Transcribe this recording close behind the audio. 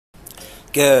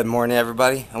Good morning,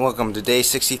 everybody, and welcome to day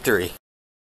 63.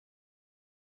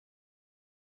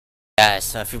 Guys,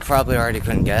 so if you probably already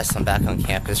couldn't guess, I'm back on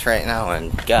campus right now,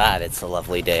 and God, it's a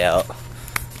lovely day out.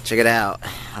 Check it out.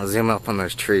 I'll zoom up on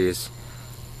those trees.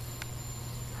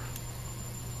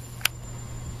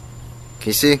 Can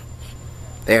you see?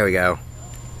 There we go.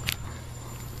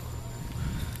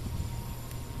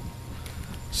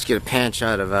 Just get a pan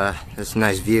shot of this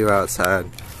nice view outside.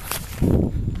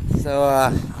 So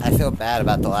I feel bad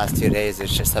about the last 2 days.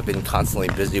 It's just I've been constantly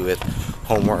busy with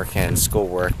homework and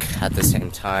schoolwork at the same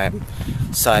time,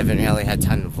 so I haven't really had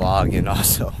time to vlog, and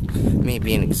also me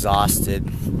being exhausted,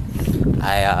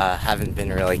 I haven't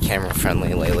been really camera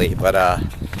friendly lately, but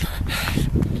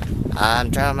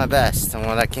I'm trying my best on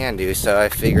what I can do, so I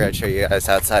figure I'd show you guys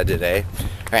outside today.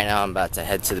 Right now I'm about to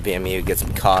head to the BMU, get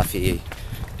some coffee,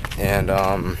 and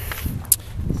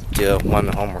do one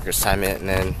homework assignment, and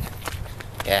then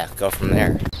yeah, go from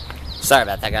there. Sorry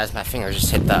about that, guys. My finger just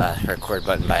hit the record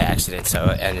button by accident, so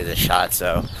it ended the shot.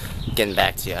 So, getting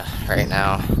back to you right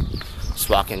now. Just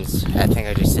walking. I think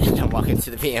I just said I'm walking to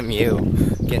the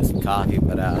BMU, getting some coffee.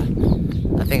 But I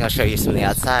think I'll show you some of the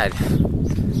outside.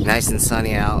 Nice and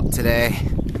sunny out today.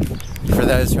 For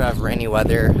those who have rainy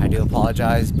weather, I do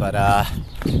apologize, but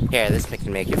yeah, this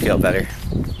can make you feel better.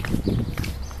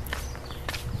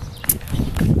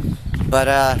 But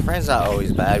rain's not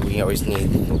always bad. We always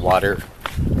need water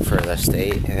for the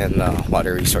state and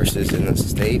water resources in the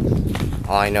state.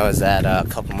 All I know is that a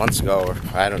couple months ago, or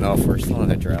I don't know if we're still in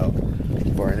a drought.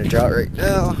 We're in a drought right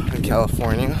now in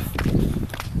California.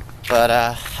 But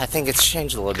I think it's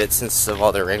changed a little bit since of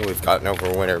all the rain we've gotten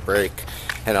over winter break.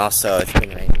 And also it's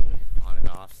been raining on and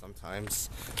off sometimes.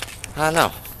 I don't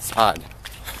know. It's odd.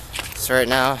 So right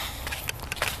now,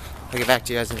 I'll get back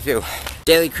to you guys in a few.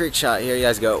 Daly Creek shot. Here you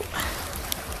guys go.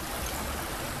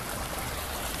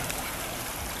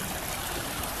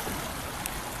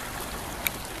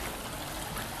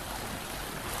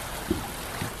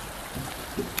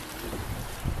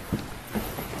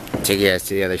 Take you guys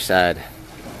to the other side.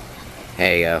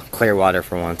 There you go, clear water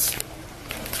for once.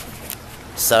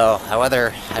 So,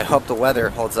 I hope the weather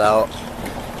holds out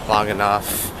long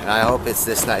enough, and I hope it's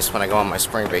this nice when I go on my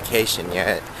spring vacation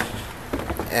yet.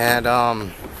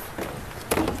 And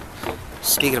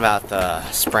speaking about the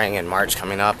spring and March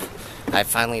coming up, I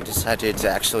finally decided to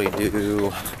actually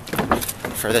do,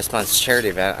 for this month's charity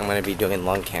event, I'm going to be doing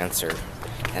lung cancer.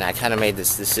 And I kind of made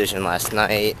this decision last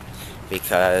night,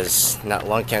 because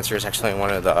lung cancer is actually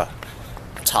one of the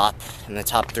top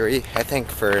 3, I think,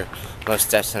 for most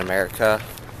deaths in America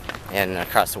and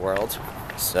across the world.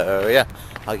 So yeah,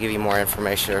 I'll give you more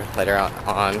information later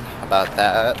on about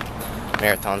that.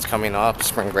 Marathon's coming up,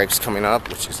 spring break's coming up,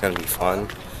 which is going to be fun.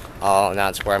 I'll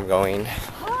announce where I'm going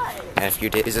in a few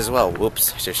days as well.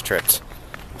 Whoops, just tripped.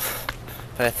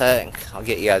 But I think I'll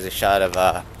get you guys a shot of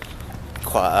the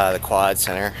Quad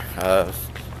Center of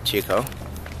Chico.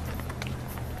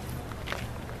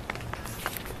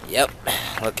 Yep,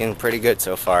 looking pretty good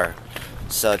so far.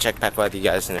 So check back with you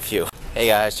guys in a few. Hey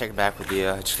guys, checking back with you.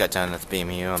 I just got done with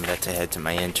BMU. I'm about to head to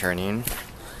my interning.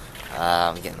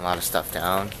 I'm getting a lot of stuff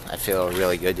down. I feel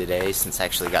really good today since I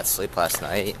actually got sleep last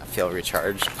night. I feel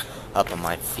recharged, up on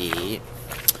my feet.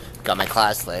 Got my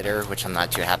class later, which I'm not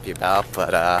too happy about,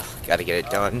 but gotta get it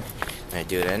done. And I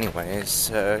do it anyways,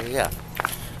 so yeah.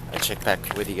 I'll check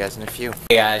back with you guys in a few.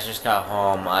 Hey guys, just got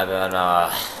home.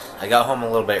 I got home a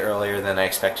little bit earlier than I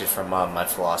expected from my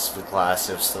philosophy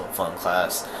class. It was still a fun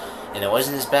class, and it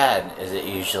wasn't as bad as it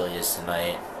usually is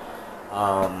tonight.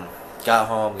 Got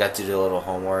home, got to do a little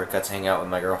homework, got to hang out with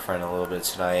my girlfriend a little bit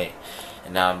tonight,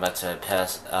 and now I'm about to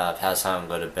pass out and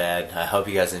go to bed. I hope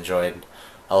you guys enjoyed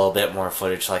a little bit more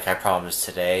footage like I promised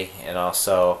today, and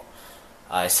also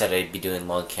I said I'd be doing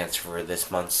lung cancer for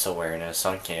this month's awareness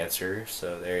on cancer,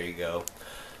 so there you go.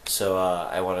 So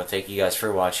I want to thank you guys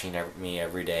for watching me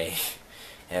every day,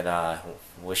 and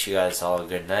wish you guys all a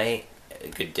good night, a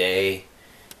good day,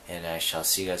 and I shall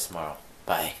see you guys tomorrow.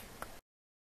 Bye.